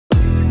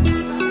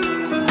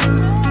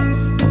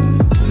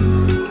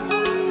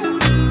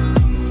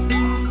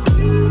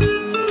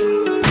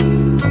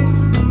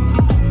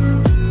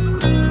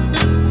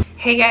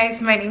Hey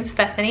guys, my name's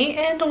Bethany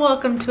and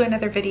welcome to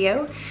another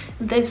video.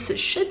 This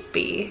should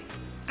be,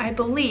 I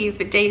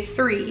believe, day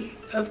 3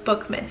 of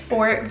Bookmas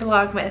or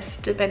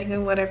Vlogmas, depending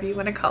on whatever you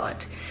want to call it.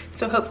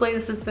 So hopefully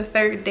this is the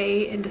 3rd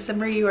day in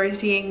December you are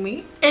seeing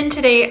me. And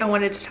today I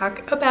wanted to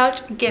talk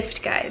about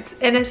gift guides,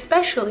 and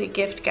especially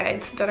gift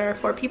guides that are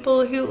for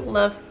people who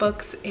love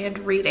books and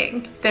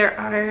reading. There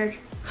are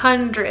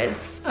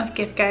hundreds of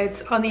gift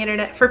guides on the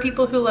internet for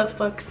people who love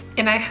books,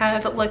 and I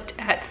have looked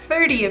at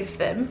 30 of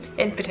them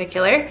in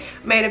particular,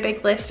 made a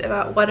big list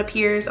about what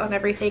appears on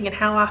everything and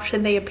how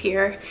often they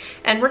appear,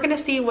 and we're gonna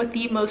see what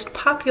the most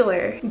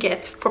popular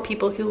gifts for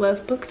people who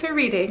love books or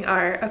reading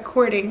are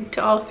according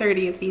to all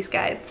 30 of these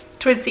guides.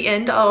 Towards the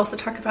end, I'll also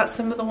talk about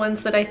some of the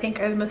ones that I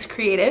think are the most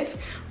creative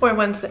or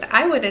ones that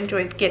I would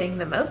enjoy getting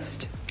the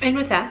most. And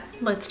with that,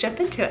 let's jump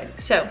into it.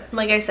 So,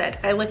 like I said,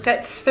 I looked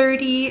at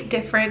 30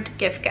 different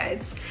gift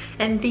guides,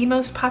 and the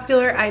most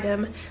popular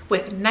item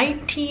with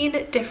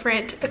 19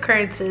 different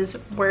occurrences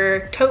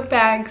were tote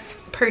bags,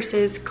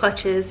 purses,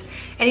 clutches,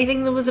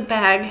 anything that was a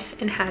bag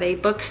and had a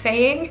book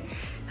saying,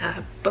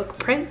 book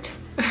print,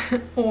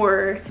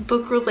 or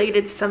book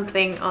related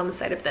something on the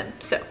side of them.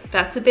 So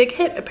that's a big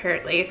hit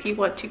apparently. If you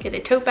want to get a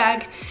tote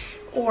bag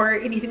or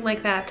anything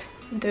like that,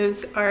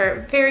 those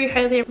are very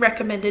highly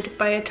recommended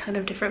by a ton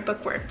of different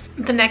bookworms.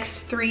 The next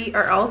 3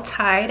 are all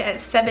tied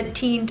at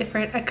 17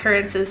 different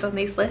occurrences on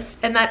these lists,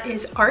 and that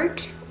is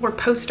art or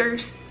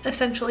posters,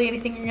 essentially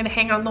anything you're gonna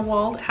hang on the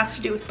wall that has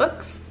to do with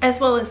books,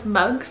 as well as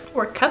mugs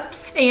or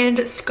cups,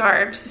 and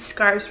scarves.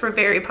 Scarves were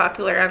very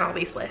popular on all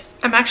these lists.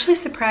 I'm actually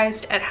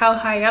surprised at how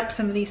high up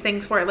some of these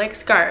things were, like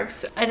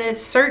scarves. And a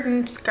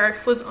certain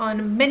scarf was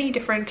on many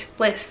different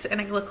lists,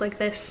 and I look like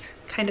this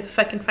kind of if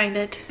I can find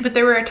it. But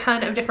there were a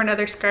ton of different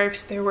other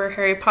scarves. There were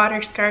Harry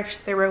Potter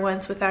scarves, there were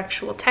ones with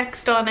actual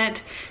text on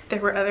it, there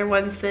were other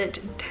ones that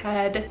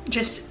had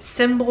just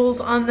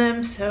symbols on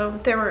them, so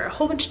there were a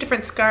whole bunch of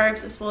different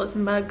scarves as well as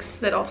mugs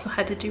that also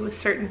had to do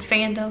with certain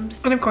fandoms.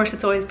 And of course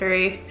it's always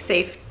very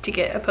safe to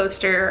get a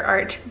poster or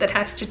art that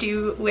has to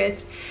do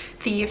with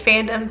the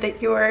fandom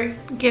that your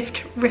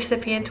gift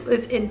recipient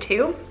was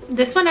into.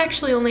 This one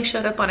actually only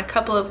showed up on a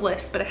couple of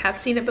lists, but I have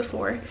seen it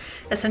before.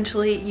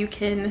 Essentially you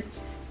can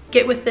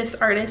get with this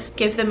artist,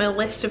 give them a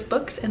list of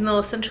books, and they'll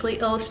essentially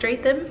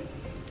illustrate them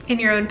in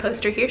your own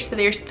poster here. So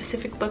there are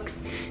specific books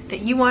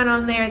that you want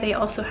on there. They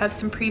also have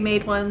some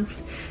pre-made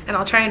ones, and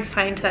I'll try and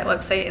find that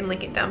website and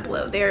link it down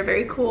below. They are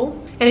very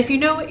cool. And if you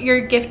know what your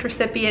gift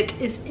recipient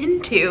is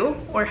into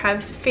or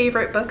has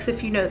favorite books,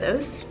 if you know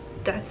those,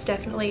 that's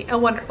definitely a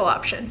wonderful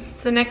option.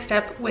 So next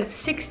up, with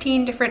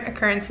 16 different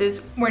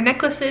occurrences, were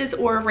necklaces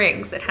or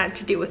rings that had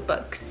to do with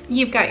books.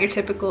 You've got your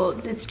typical,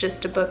 it's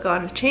just a book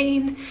on a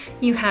chain.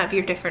 You have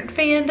your different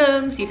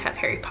fandoms, you have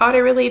Harry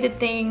Potter related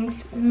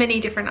things, many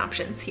different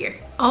options here.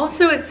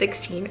 Also at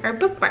 16 are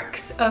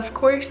bookmarks. Of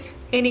course,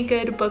 any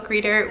good book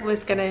reader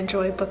was gonna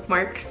enjoy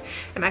bookmarks.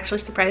 I'm actually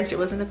surprised it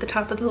wasn't at the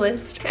top of the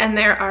list. And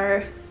there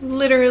are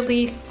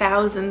literally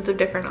thousands of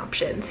different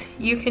options.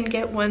 You can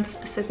get one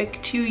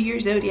specific to your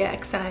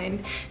zodiac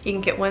sign. You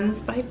can get ones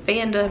by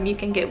fandom. You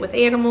can get with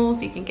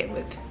animals. You can get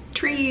with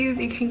trees.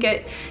 You can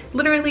get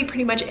literally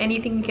pretty much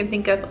anything you can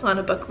think of on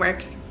a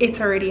bookmark.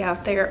 It's already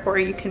out there, or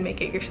you can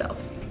make it yourself.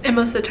 And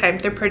most of the time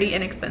they're pretty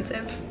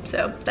inexpensive,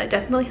 so that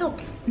definitely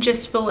helps.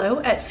 Just below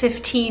at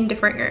 15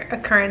 different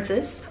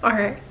occurrences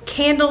are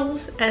candles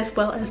as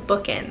well as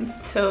bookends.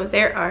 So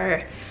there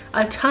are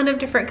a ton of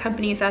different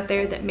companies out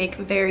there that make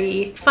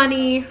very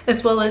funny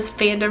as well as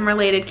fandom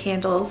related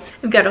candles.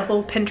 I've got a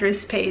whole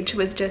Pinterest page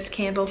with just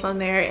candles on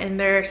there, and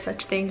there are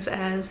such things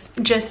as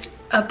just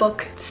a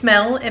book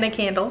smell in a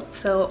candle.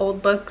 So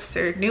old books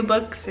or new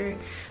books or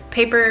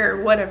paper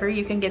or whatever,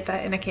 you can get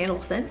that in a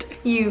candle scent.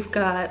 You've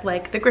got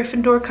like the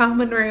Gryffindor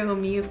common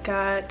room, you've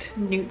got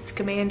Newt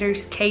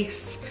Scamander's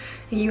case,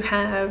 you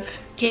have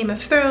Game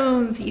of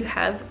Thrones, you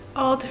have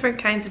all different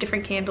kinds of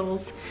different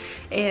candles,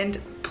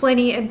 and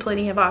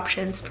plenty of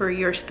options for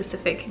your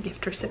specific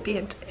gift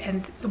recipient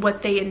and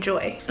what they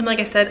enjoy. And like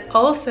I said,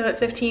 also at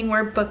 15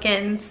 were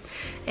bookends,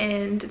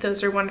 and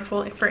those are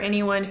wonderful for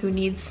anyone who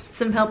needs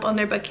some help on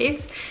their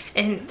bookcase.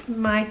 In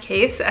my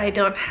case, I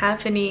don't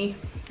have any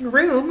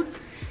room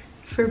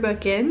for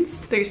bookends.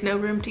 There's no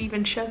room to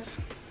even shove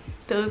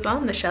those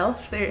on the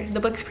shelf. The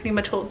books pretty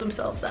much hold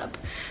themselves up.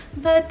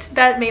 But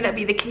that may not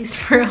be the case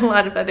for a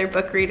lot of other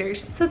book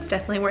readers, so it's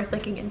definitely worth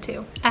looking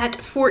into. At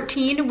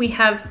 14, we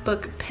have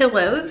book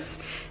pillows,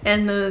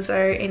 and those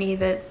are any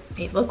that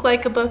may look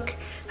like a book,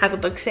 have a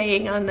book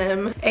saying on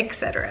them,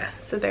 etc.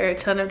 So there are a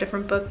ton of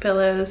different book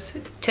pillows.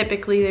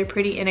 Typically they're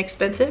pretty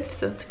inexpensive,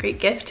 so it's a great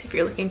gift if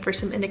you're looking for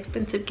some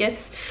inexpensive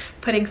gifts.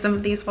 Putting some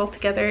of these all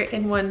together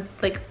in one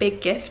like big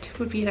gift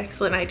would be an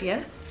excellent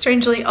idea.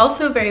 Strangely,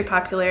 also very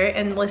popular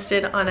and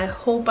listed on a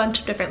whole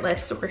bunch of different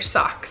lists were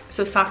socks.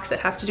 So socks that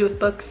have to do with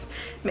books,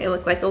 may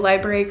look like a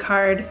library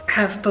card,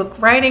 have book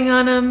writing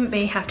on them,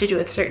 may have to do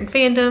with certain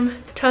fandom,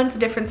 tons of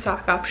different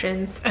sock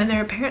options, and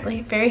they're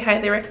apparently very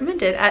highly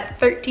recommended at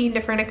 13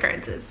 different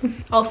occurrences.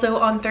 Also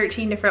on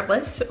 13 different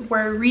lists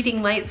were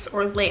reading lights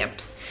or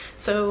lamps.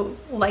 So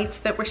lights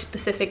that were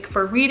specific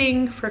for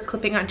reading, for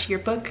clipping onto your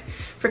book,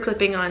 for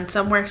clipping on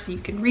somewhere so you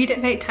can read at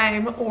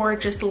nighttime, or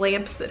just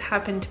lamps that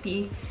happen to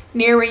be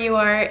near where you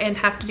are and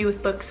have to do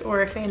with books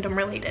or fandom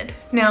related.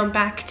 Now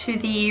back to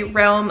the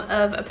realm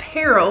of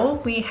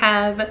apparel, we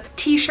have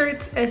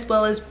t-shirts as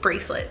well as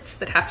bracelets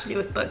that have to do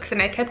with books.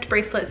 And I kept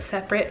bracelets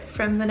separate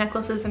from the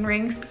necklaces and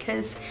rings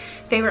because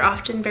they were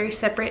often very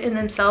separate in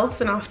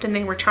themselves, and often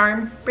they were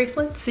charm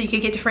bracelets. So you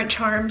could get different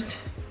charms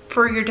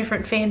for your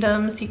different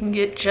fandoms. You can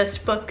get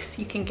just books,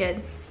 you can get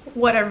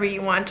whatever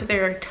you want.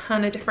 There are a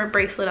ton of different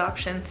bracelet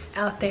options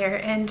out there,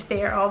 and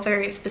they are all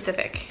very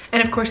specific.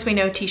 And of course we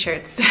know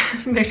t-shirts.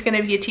 There's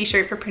gonna be a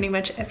t-shirt for pretty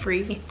much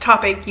every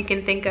topic you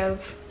can think of.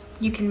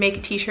 You can make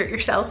a t-shirt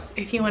yourself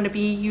if you want to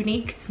be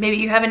unique. Maybe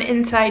you have an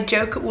inside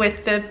joke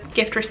with the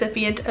gift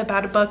recipient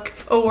about a book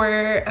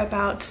or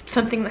about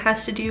something that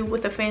has to do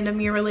with a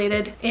fandom you're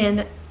related,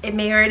 and it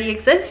may already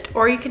exist,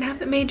 or you can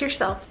have it made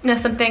yourself. Now,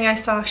 something I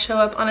saw show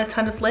up on a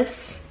ton of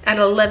lists at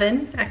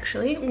 11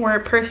 actually were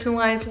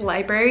personalized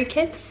library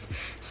kits.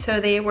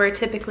 So they were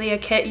typically a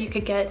kit you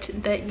could get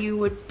that you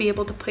would be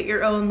able to put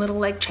your own little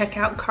like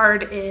checkout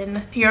card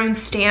in, your own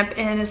stamp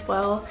in as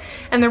well.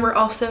 And there were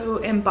also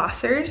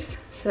embossers,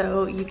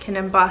 so you can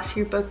emboss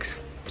your books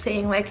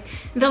saying like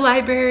the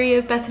Library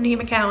of Bethany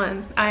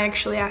McCowan. I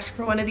actually asked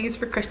for one of these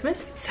for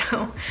Christmas,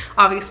 so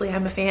obviously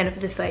I'm a fan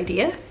of this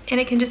idea. And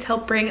it can just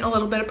help bring a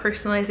little bit of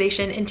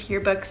personalization into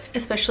your books,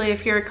 especially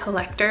if you're a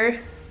collector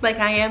like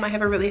I am. I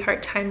have a really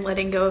hard time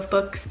letting go of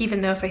books.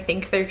 Even though if I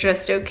think they're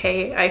just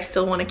okay, I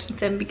still want to keep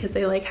them because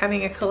I like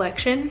having a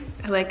collection.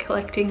 I like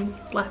collecting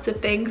lots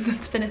of things.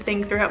 It's been a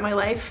thing throughout my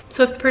life.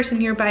 So if the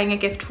person you're buying a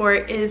gift for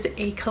is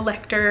a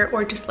collector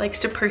or just likes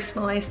to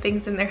personalize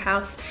things in their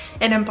house,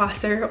 an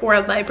embosser or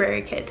a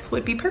library kit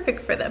would be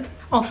perfect for them.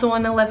 Also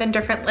on 11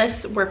 different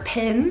lists were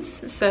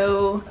pins.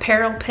 So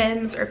apparel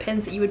pins, or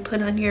pins that you would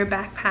put on your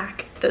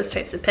backpack. Those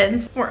types of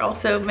pins were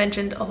also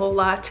mentioned a whole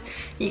lot.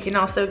 You can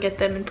also get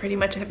them in pretty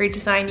much every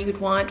design you would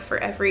want for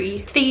every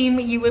theme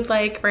you would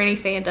like for any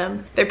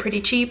fandom. They're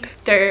pretty cheap.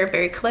 They're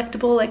very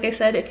collectible. Like I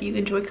said, if you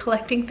enjoy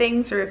collecting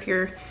things, or if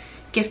your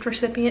gift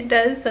recipient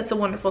does, that's a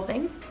wonderful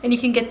thing. And you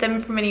can get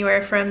them from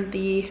anywhere from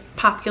the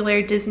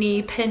popular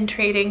Disney pin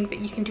trading that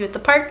you can do at the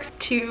parks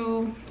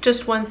to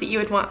just ones that you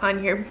would want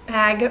on your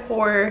bag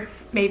or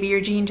maybe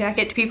your jean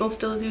jacket. Do people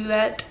still do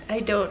that? I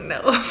don't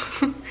know.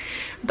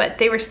 But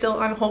they were still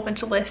on a whole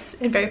bunch of lists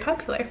and very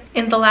popular.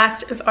 And the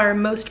last of our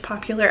most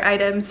popular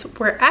items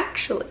were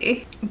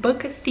actually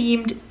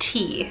book-themed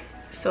tea.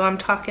 So I'm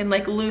talking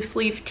like loose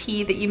leaf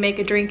tea that you make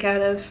a drink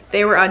out of.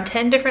 They were on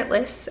 10 different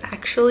lists.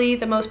 Actually,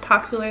 the most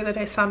popular that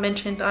I saw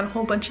mentioned on a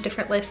whole bunch of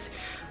different lists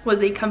was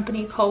a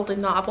company called a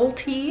Novel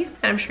Tea.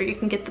 And I'm sure you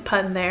can get the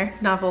pun there.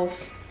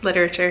 Novels,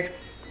 literature,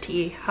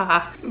 tea,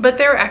 haha. But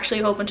there were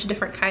actually a whole bunch of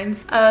different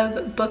kinds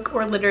of book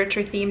or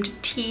literature themed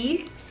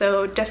tea.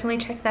 So definitely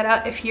check that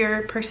out if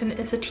your person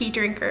is a tea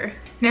drinker.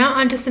 Now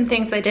onto some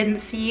things I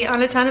didn't see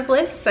on a ton of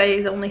lists.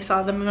 I only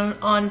saw them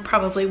on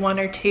probably one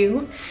or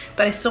two,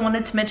 but I still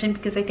wanted to mention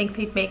because I think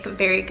they'd make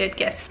very good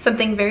gifts.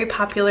 Something very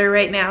popular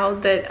right now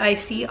that I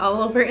see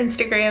all over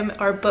Instagram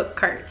are book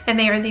carts. And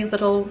they are these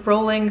little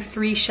rolling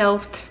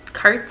 3-shelved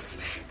carts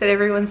that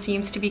everyone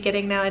seems to be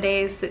getting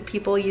nowadays, that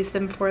people use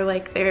them for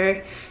like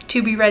their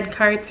to be read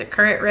carts or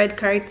current read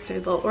carts, or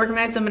they'll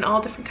organize them in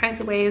all different kinds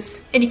of ways.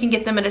 And you can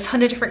get them in a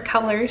ton of different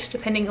colors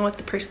depending on what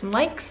the person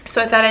likes.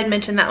 So I thought I'd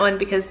mention that one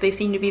because they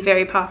seem to be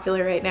very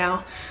popular right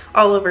now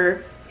all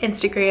over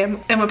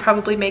Instagram, and would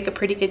probably make a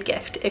pretty good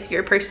gift if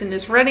your person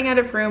is running out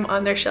of room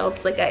on their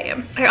shelves like I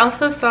am. I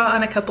also saw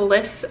on a couple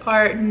lists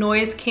are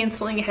noise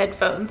canceling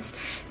headphones.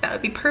 That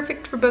would be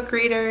perfect for book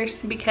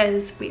readers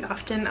because we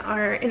often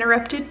are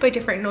interrupted by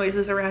different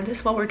noises around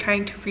us while we're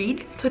trying to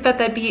read. So I thought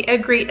that'd be a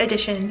great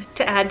addition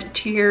to add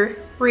to your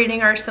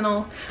reading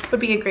arsenal. Would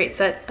be a great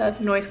set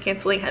of noise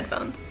canceling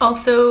headphones.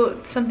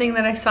 Also, something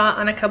that I saw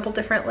on a couple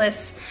different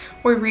lists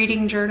were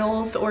reading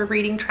journals or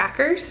reading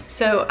trackers.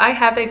 So I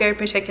have a very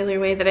particular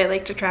way that I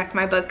like to track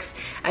my books.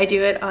 I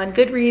do it on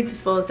Goodreads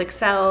as well as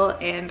Excel,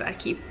 and I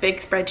keep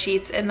big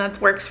spreadsheets, and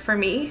that works for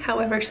me.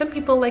 However, some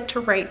people like to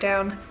write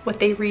down what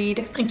they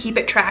read and keep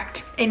it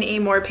tracked in a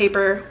more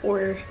paper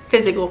or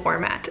physical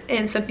format.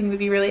 And something that would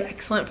be really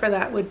excellent for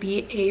that would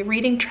be a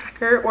reading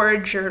tracker or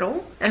a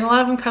journal. And a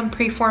lot of them come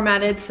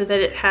pre-formatted so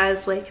that it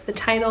has like the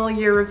title,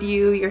 your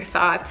review, your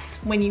thoughts,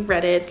 when you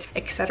read it,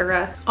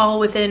 etc. all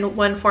within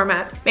one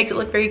format. Makes it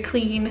look very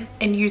clean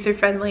and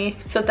user-friendly.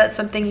 So if that's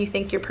something you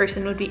think your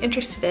person would be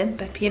interested in,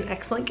 that'd be an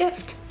excellent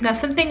gift. Now,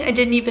 something I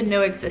didn't even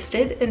know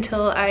existed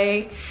until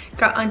I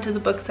got onto the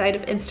book side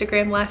of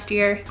Instagram last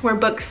year were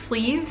book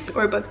sleeves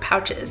or book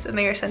pouches. And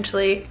they are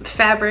essentially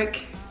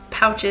fabric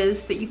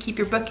pouches that you keep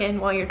your book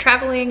in while you're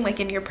traveling, like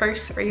in your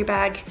purse or your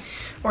bag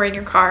or in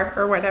your car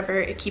or whatever.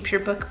 It keeps your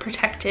book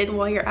protected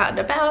while you're out and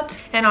about,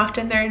 and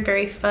often they're in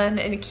very fun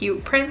and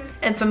cute prints,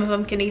 and some of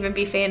them can even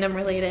be fandom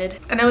related.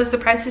 And I was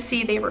surprised to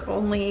see they were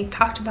only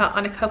talked about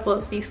on a couple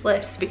of these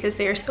lists because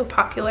they are so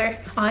popular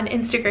on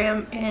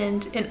Instagram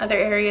and in other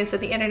areas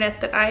of the internet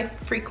that I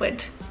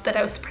frequent, that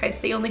I was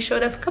surprised they only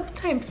showed up a couple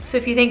times. So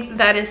if you think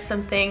that is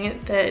something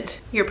that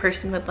your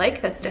person would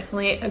like, that's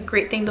definitely a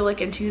great thing to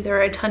look into. There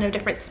are a ton of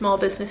different small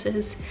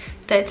businesses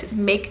that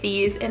make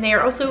these, and they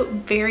are also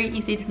very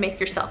easy to make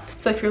yourself.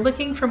 So if you're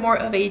looking for more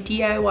of a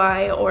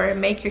DIY or a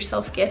make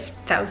yourself gift,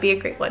 that would be a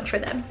great one for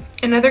them.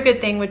 Another good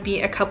thing would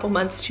be a couple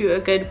months to a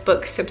good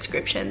book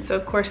subscription. So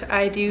of course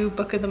I do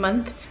book of the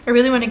month. I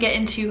really want to get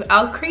into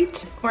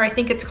Alcrate, or I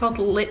think it's called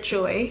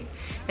LitJoy,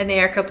 and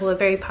they are a couple of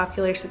very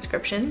popular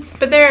subscriptions.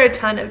 But there are a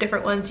ton of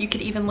different ones. You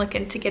could even look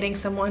into getting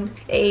someone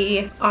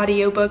a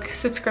audiobook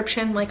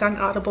subscription like on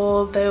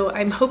Audible, though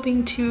I'm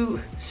hoping to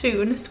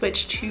soon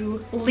switch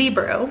to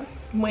Libro,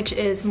 which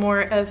is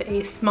more of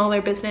a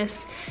smaller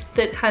business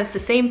that has the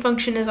same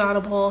function as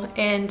Audible,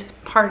 and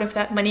part of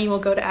that money will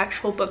go to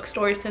actual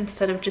bookstores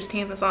instead of just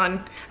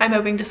Amazon. I'm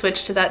hoping to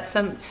switch to that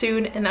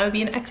soon, and that would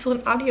be an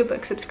excellent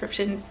audiobook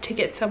subscription to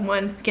get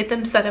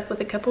them set up with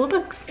a couple of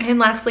books. And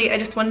lastly, I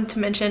just wanted to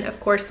mention, of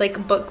course,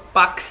 like book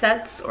box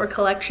sets or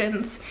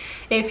collections.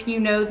 If you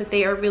know that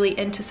they are really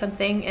into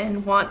something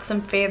and want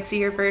some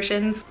fancier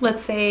versions,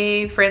 let's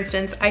say, for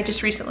instance, I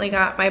just recently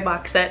got my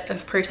box set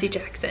of Percy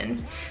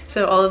Jackson.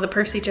 So all of the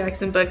Percy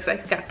Jackson books, I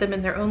got them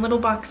in their own little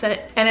box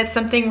set, and it's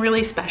something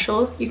really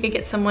special. You could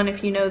get someone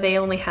if you know they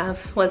only have,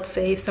 let's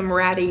say, some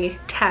ratty,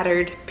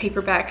 tattered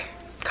paperback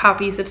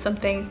copies of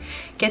something.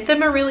 Get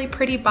them a really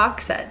pretty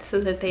box set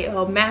so that they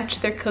all match,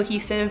 they're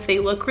cohesive, they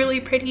look really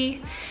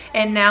pretty,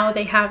 and now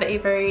they have a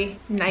very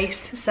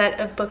nice set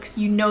of books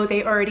you know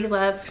they already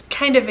love.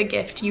 Kind of a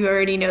gift you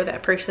already know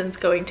that person's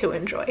going to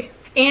enjoy.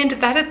 And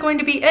that is going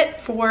to be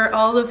it for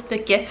all of the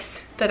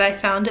gifts that I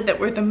found that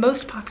were the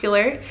most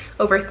popular.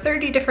 Over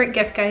 30 different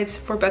gift guides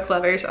for book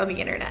lovers on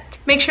the internet.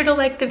 Make sure to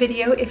like the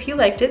video if you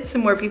liked it so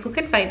more people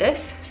can find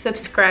us.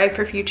 Subscribe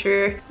for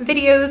future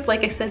videos.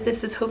 Like I said,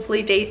 this is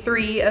hopefully day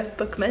 3 of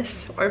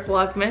Bookmas or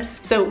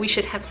Vlogmas. So we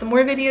should have some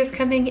more videos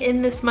coming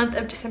in this month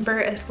of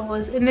December as well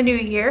as in the new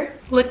year.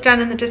 Look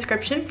down in the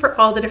description for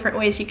all the different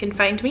ways you can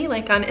find me,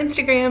 like on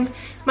Instagram,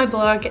 my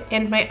blog,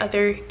 and my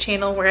other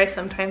channel where I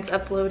sometimes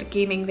upload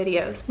gaming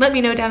videos. Let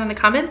me know down in the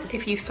comments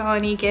if you saw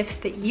any gifts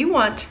that you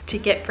want to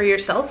get for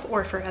yourself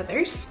or for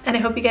others. And I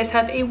hope you guys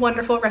have a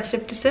wonderful rest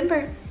of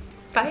December.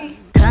 Bye.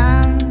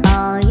 Come,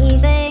 all ye